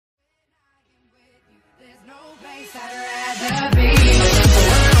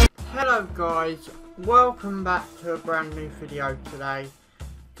Hello guys, welcome back to a brand new video today.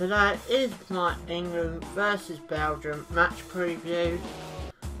 Today is my England versus Belgium match preview.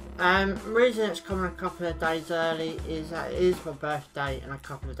 The reason it's coming a couple of days early is that it is my birthday in a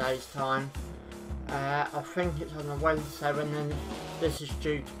couple of days time. I think it's on a Wednesday when then this is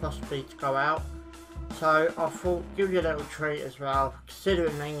due to possibly to go out. So I thought give you a little treat as well,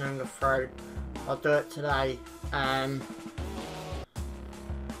 considering England are through. I'll do it today.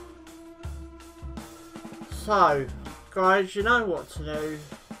 So guys, you know what to do.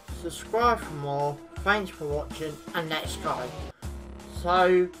 Subscribe for more. Thanks for watching and let's go.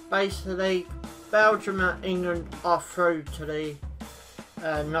 So basically Belgium and England are through to the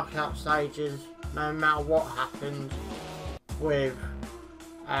knockout stages no matter what happens with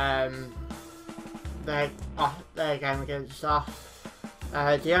their game against us.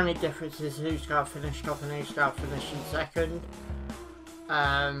 The only difference is who's going to finish top and who's going to finish in second.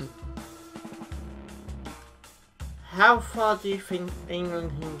 How far do you think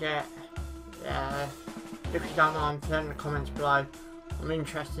England can get? If you don't mind, put it in the comments below. I'm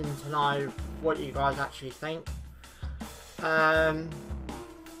interested to know what you guys actually think. I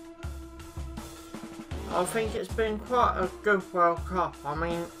think it's been quite a good World Cup. I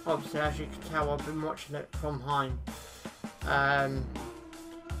mean, obviously as you can tell I've been watching it from home.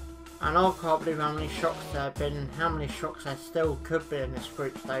 And I can't believe how many shocks there have been, how many shocks there still could be in this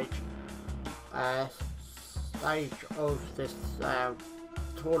group stage of this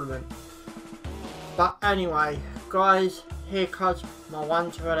tournament. But anyway guys, here comes my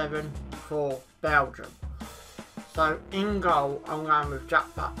 1 to 11 for Belgium. So in goal I'm going with Jack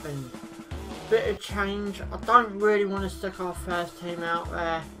Butland. Bit of change. I don't really want to stick our first team out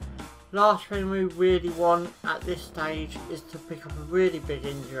there. Last thing we really want at this stage is to pick up a really big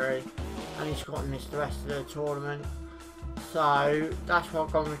injury and he's got to miss the rest of the tournament. So that's why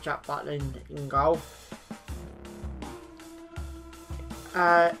I've gone with Jack Butland in goal.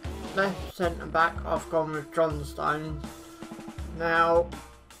 Left centre back I've gone with John Stones. Now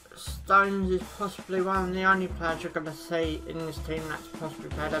Stones is possibly one of the only players you're going to see in this team that's possibly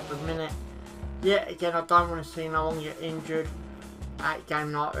played every minute. Yet again, I don't want to see no one get injured at a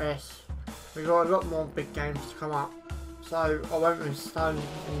game like this. We've got a lot more big games to come up. So I went with Stone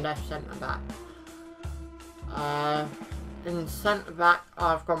in left centre back. In centre back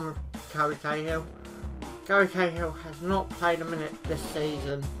I've gone with Gary Cahill. Gary Cahill has not played a minute this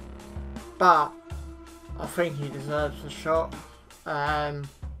season, but I think he deserves a shot.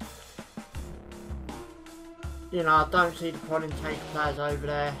 You know, I don't see the point in taking players over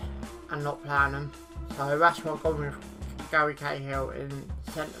there and not playing them. So that's why I've gone with Gary Cahill in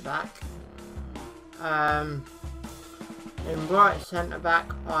centre back. In right centre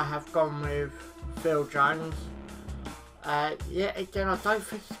back I have gone with Phil Jones. Yet again I don't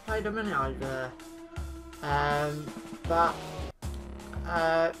think he's played a minute over there.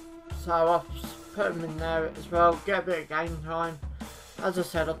 So I've put him in there as well, get a bit of game time. As I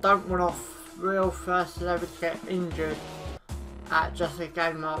said, I don't want our real first 11 to get injured at just a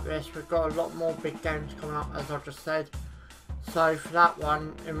game like this. We've got a lot more big games coming up, as I've just said. So for that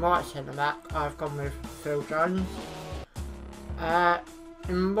one, in right centre back I've gone with Phil Jones.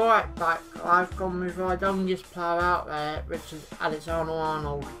 In right back I've gone with our youngest player out there, which is Alexander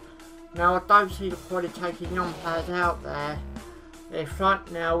Arnold. Now I don't see the point of taking young players out there. If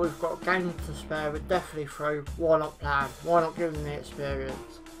right now we've got a game to spare, we're definitely through. Why not play? Why not give them the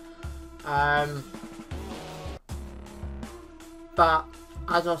experience? But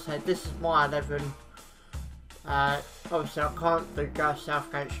as I said, this is my 11. Obviously I can't do Gareth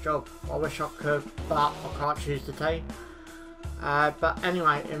Southgate's job. I wish I could, but I can't choose the team. But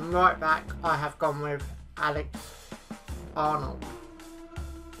anyway, in right back I have gone with Alex Arnold.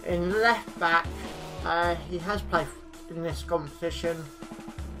 In left back, he has played in this competition,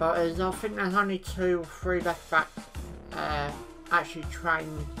 but I think there's only 2 or 3 left backs actually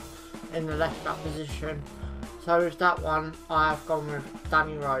trained in the left back position. So with that one, I have gone with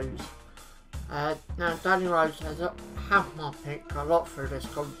Danny Rose. Now Danny Rose has had my pick a lot through this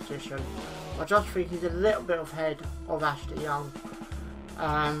competition. I just think he's a little bit ahead of Ashley Young.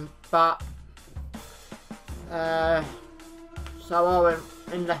 So I went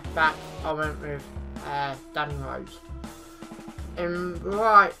in left back, I went with Danny Rose. In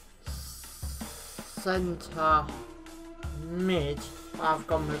right centre mid, I've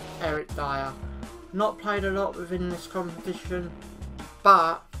gone with Eric Dyer. Not played a lot within this competition,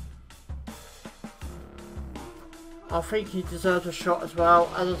 but I think he deserves a shot as well.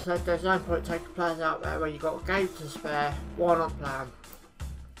 As I said, there's no point taking players out there where you've got a game to spare. Why not play them?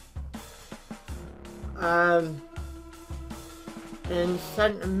 In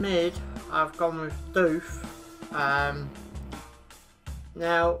centre mid, I've gone with Doof.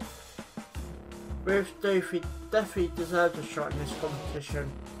 Now, with Doof, he definitely deserves a shot in this competition.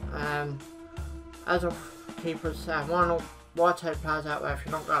 As of keepers say, why take players out there if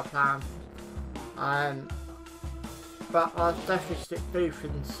you're not going to play them? But I'll definitely stick Doof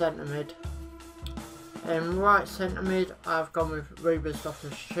in centre mid. In right centre mid, I've gone with Rubens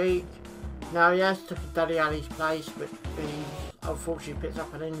Loftus-Cheek. Now, he has took Dele Alli's place, but he unfortunately picked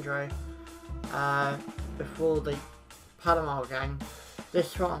up an injury before the Panama game.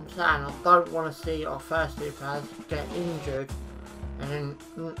 This is what I'm saying, I don't want to see our first team players get injured and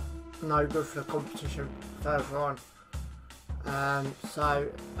no good for the competition further on. So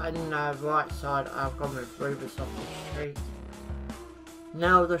in the right side, I've gone with Rubens Loftus-Cheek.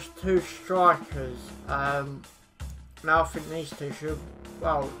 Now there's two strikers. Now I think these two should,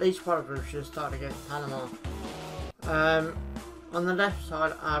 well, these one of them should start against Panama. On the left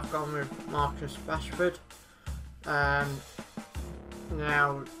side, I've gone with Marcus Rashford.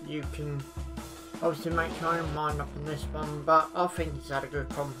 Now you can obviously make your own mind up on this one, but I think he's had a good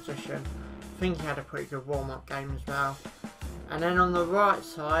competition. I think he had a pretty good warm-up game as well. And then on the right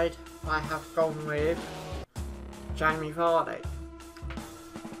side, I have gone with Jamie Vardy.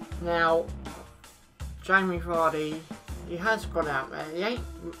 Now, Jamie Vardy, he has gone out there. He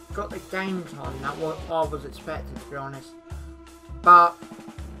ain't got the game time that I was expecting, to be honest. But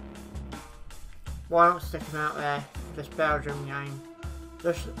why not stick him out there for this Belgium game?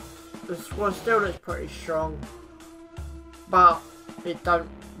 The squad still looks pretty strong, but it don't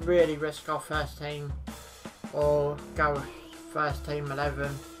really risk our first team or go with first team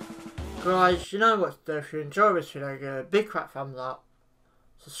 11. Guys, you know what to do. If you enjoy this video, give it a big fat thumbs up,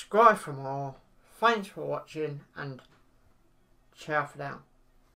 subscribe for more. Thanks for watching, and ciao for now.